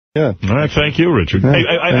Yeah. All right, thank you, Richard. Hey,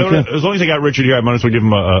 as long as I got Richard here, I might as well give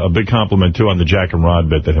him a big compliment, too, on the Jack and Rod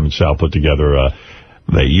bit that him and Sal put together.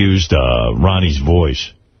 They used Ronnie's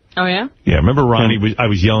voice. Oh, yeah? Yeah, remember Ronnie? I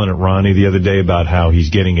was yelling at Ronnie the other day about how he's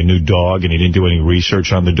getting a new dog, and he didn't do any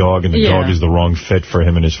research on the dog, and the dog is the wrong fit for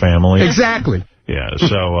him and his family. Exactly. Yeah,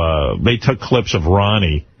 so they took clips of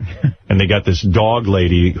Ronnie, and they got this dog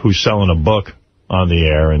lady who's selling a book on the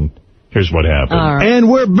air, and here's what happened. Right.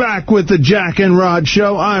 And we're back with the Jack and Rod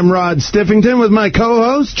Show. I'm Rod Stiffington with my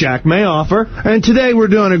co-host, Jack Mayoffer. And today we're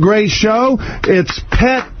doing a great show. It's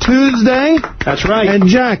Pet Tuesday. That's right. And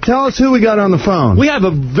Jack, tell us who we got on the phone. We have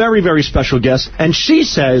a very, very special guest, and she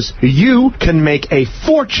says you can make a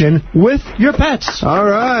fortune with your pets. All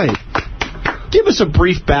right. Give us a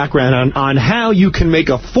brief background on how you can make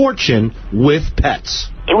a fortune with pets.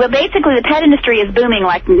 Well, basically, the pet industry is booming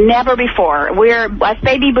like never before. We're us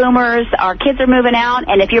baby boomers. Our kids are moving out,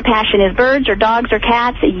 and if your passion is birds or dogs or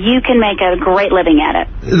cats, you can make a great living at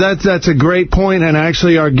it. That's a great point, and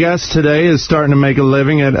actually our guest today is starting to make a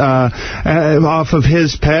living off of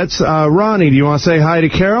his pets. Ronnie, do you want to say hi to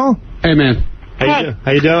Carol? Hey, man.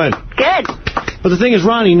 How you doing? Good. But the thing is,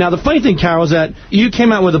 Ronnie, now the funny thing, Carol, is that you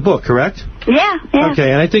came out with a book, correct? Yeah. Okay,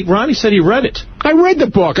 and I think Ronnie said he read it. I read the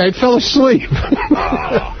book. I fell asleep. You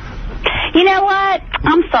know what?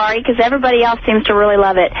 I'm sorry, because everybody else seems to really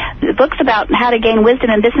love it. The book's about how to gain wisdom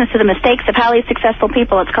in business through the mistakes of highly successful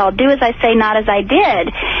people. It's called Do As I Say, Not As I Did.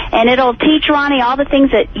 And it'll teach Ronnie all the things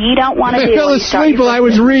that you don't want to do. I fell asleep while I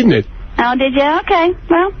was reading it. Oh, did you? Okay,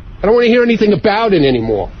 well. I don't want to hear anything about it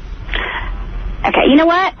anymore. Okay, you know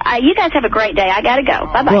what? You guys have a great day. I got to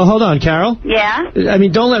go. Bye-bye. Well, hold on, Carol. Yeah? I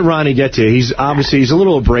mean, don't let Ronnie get to you. He's a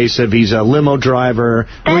little abrasive. He's a limo driver.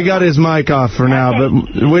 We got his mic off for now, but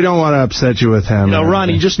we don't want to upset you with him. No,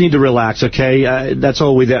 Ronnie, you just need to relax, okay? That's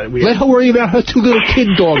all we Let her worry about her 2 little kid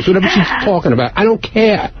dogs, whatever she's talking about. I don't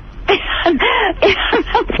care.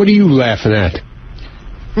 What are you laughing at?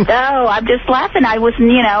 Oh, I'm just laughing. I was,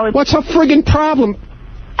 you know. What's her friggin' problem?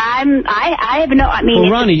 I have no, I mean...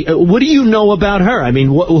 Well, Ronnie, what do you know about her? I mean,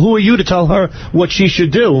 who are you to tell her what she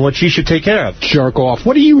should do and what she should take care of? Jerk off.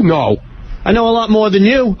 What do you know? I know a lot more than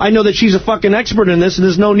you. I know that she's a fucking expert in this, and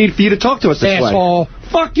there's no need for you to talk to us this way. Asshole.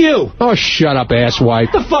 Fuck you. Oh, shut up,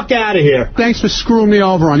 asswipe. Get the fuck out of here. Thanks for screwing me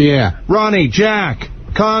over on the air. Ronnie, Jack,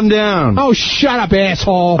 calm down. Oh, shut up,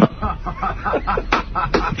 asshole.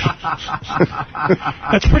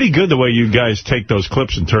 That's pretty good, the way you guys take those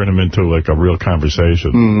clips and turn them into, like, a real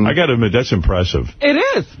conversation. I got to admit, that's impressive. It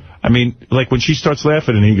is. I mean, like, when she starts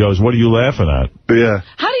laughing and he goes, what are you laughing at? Yeah.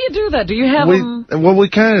 How do you do that? Do you have them? Well, we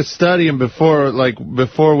kind of study them before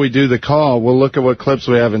we do the call. We'll look at what clips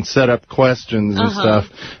we have and set up questions and stuff.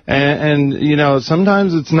 And, you know,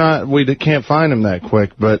 sometimes it's not, we can't find them that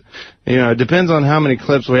quick, but... You know, it depends on how many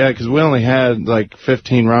clips we had, because we only had, like,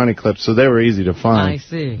 15 Ronnie clips, so they were easy to find. I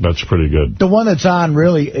see. That's pretty good. The one that's on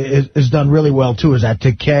really is done really well, too, is that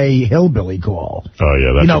Takei Hillbilly call. Oh,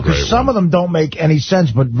 yeah, that's a great one. Because some of them don't make any sense,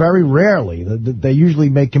 but very rarely. They usually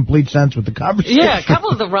make complete sense with the conversation. Yeah, a couple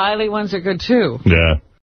of the Riley ones are good, too. Yeah.